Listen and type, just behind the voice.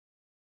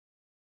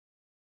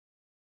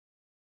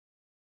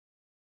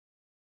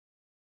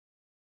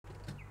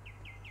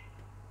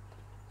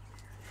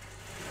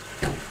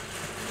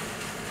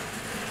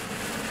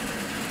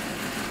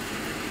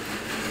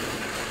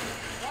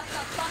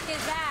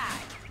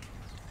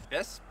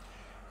This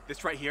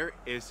right here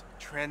is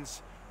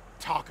Trent's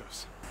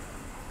Tacos.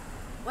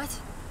 What?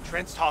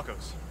 Trent's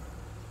Tacos.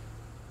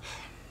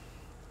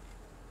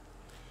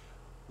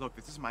 Look,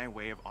 this is my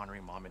way of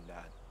honoring Mom and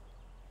Dad.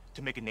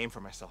 To make a name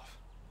for myself.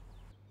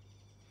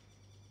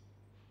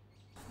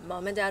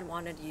 Mom and Dad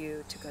wanted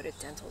you to go to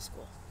dental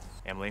school.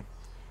 Emily,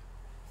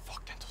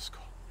 fuck dental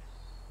school.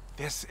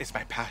 This is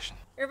my passion.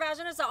 Your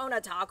passion is to own a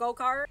taco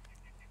cart?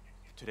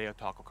 Today, a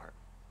taco cart.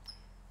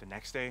 The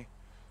next day,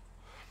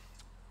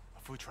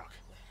 a food truck.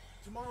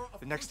 Tomorrow,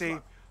 The next day,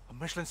 a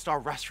Michelin star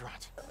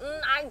restaurant.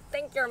 I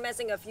think you're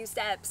missing a few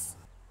steps.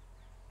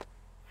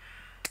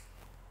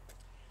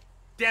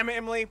 Damn it,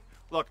 Emily.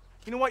 Look,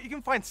 you know what? You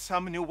can find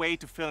some new way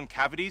to fill in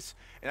cavities,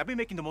 and I'll be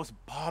making the most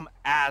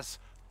bomb-ass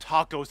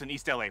tacos in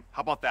East LA.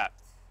 How about that?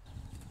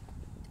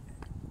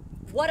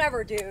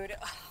 Whatever, dude.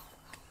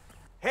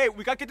 Hey,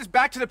 we gotta get this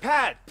back to the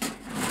pad.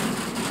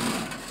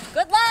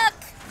 Good luck!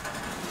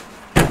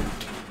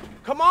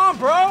 Come on,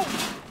 bro!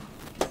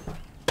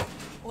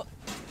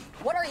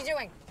 What are you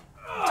doing?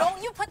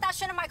 Don't you put that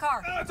shit in my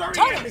car. It's already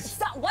Tony, in.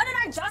 stop. What did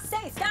I just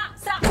say? Stop,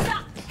 stop,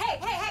 stop.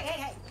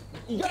 Hey.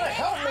 You gotta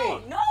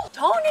help me. No,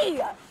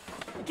 Tony!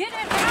 Get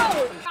it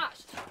out!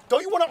 Gosh.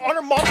 Don't you want to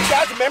honor Mom and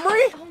Dad's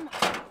memory? Oh my.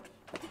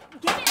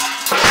 Get it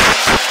out!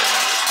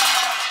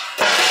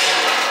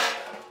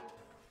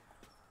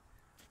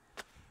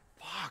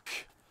 Fuck.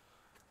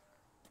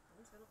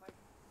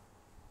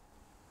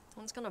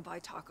 One's gonna buy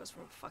tacos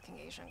from a fucking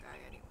Asian guy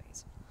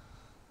anyways.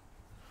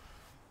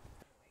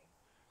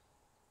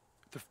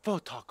 They're full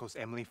of tacos,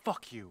 Emily.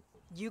 Fuck you.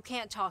 You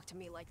can't talk to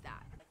me like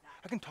that.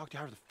 I can talk to you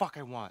however the fuck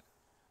I want.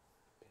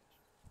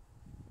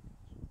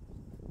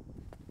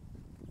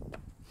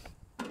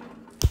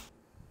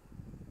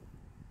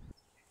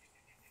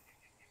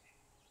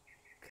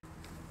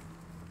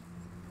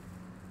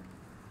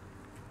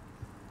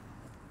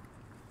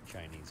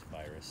 Chinese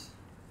virus.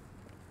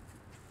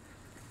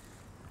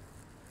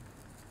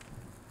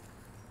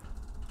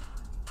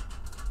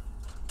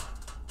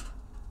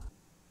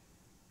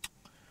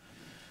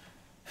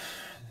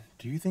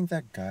 Do you think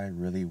that guy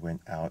really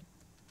went out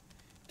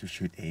to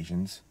shoot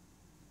Asians?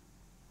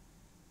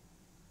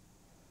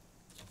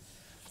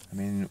 I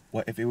mean,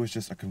 what if it was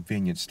just a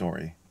convenient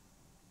story?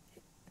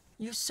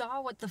 You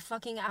saw what the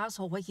fucking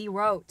asshole, what he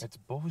wrote. That's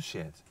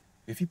bullshit.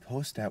 If he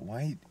posts that,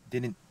 why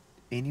didn't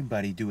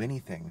anybody do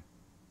anything?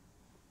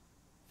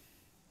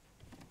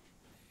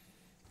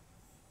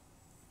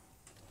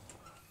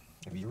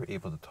 If you were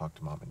able to talk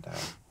to Mom and Dad,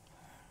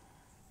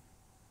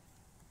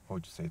 what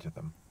would you say to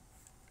them?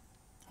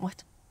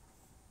 What?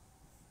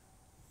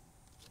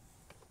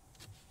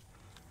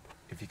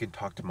 If you could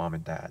talk to Mom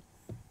and Dad,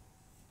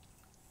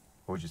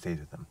 what would you say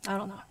to them? I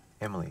don't know.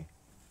 Emily,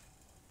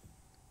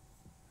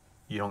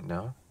 you don't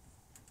know?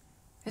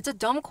 It's a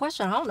dumb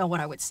question. I don't know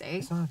what I would say.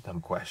 It's not a dumb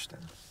question.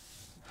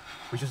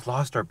 We just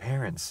lost our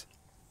parents.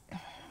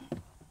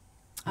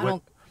 I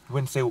don't... You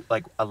wouldn't say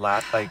like one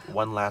last thing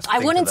I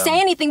wouldn't to say them.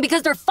 anything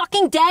because they're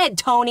fucking dead,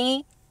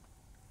 Tony.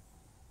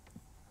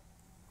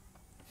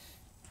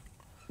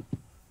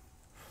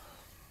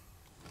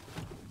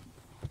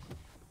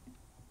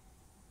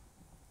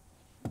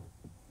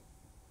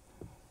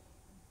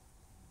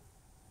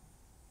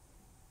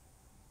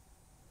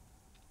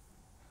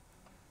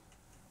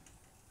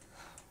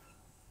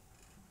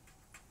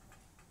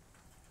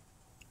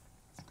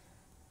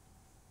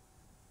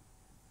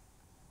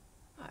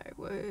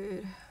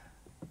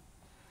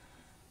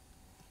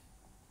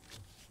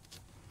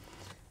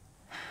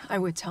 I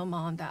would tell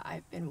Mom that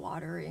I've been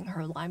watering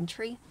her lime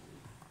tree.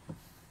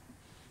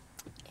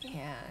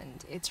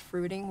 And it's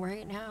fruiting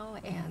right now,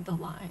 and the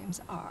limes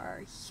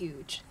are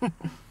huge. I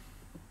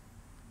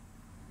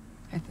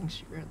think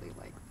she really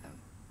liked them.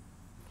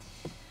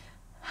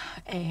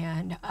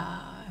 And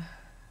I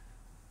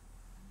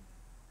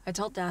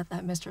told Dad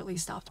that Mr. Lee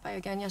stopped by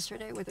again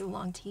yesterday with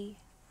oolong tea.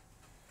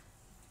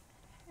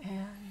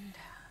 And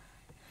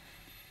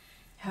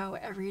how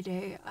every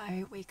day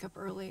I wake up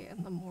early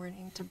in the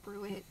morning to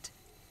brew it.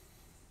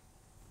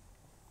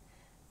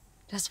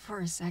 Just for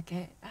a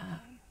second,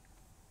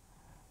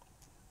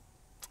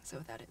 so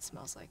that it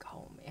smells like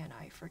home and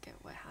I forget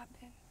what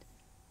happened.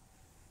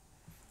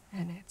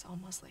 And it's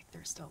almost like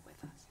they're still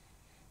with us.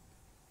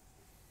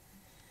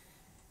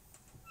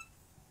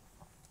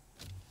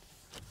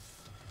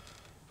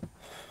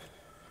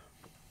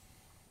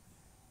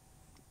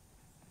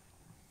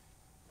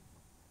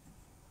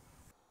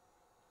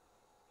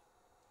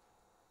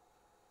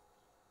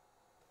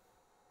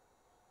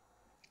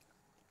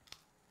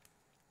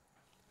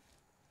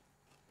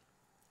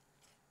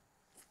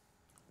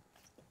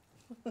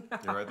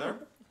 You right there?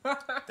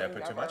 Did I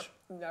put too much?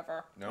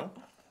 Never. No?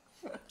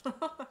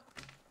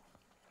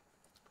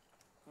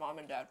 Mom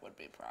and Dad would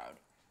be proud.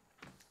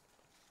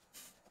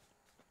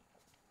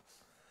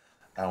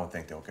 I don't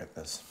think they'll get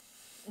this.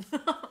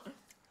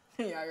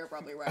 Yeah, you're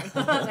probably right.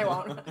 They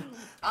won't.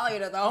 I'll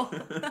eat it though.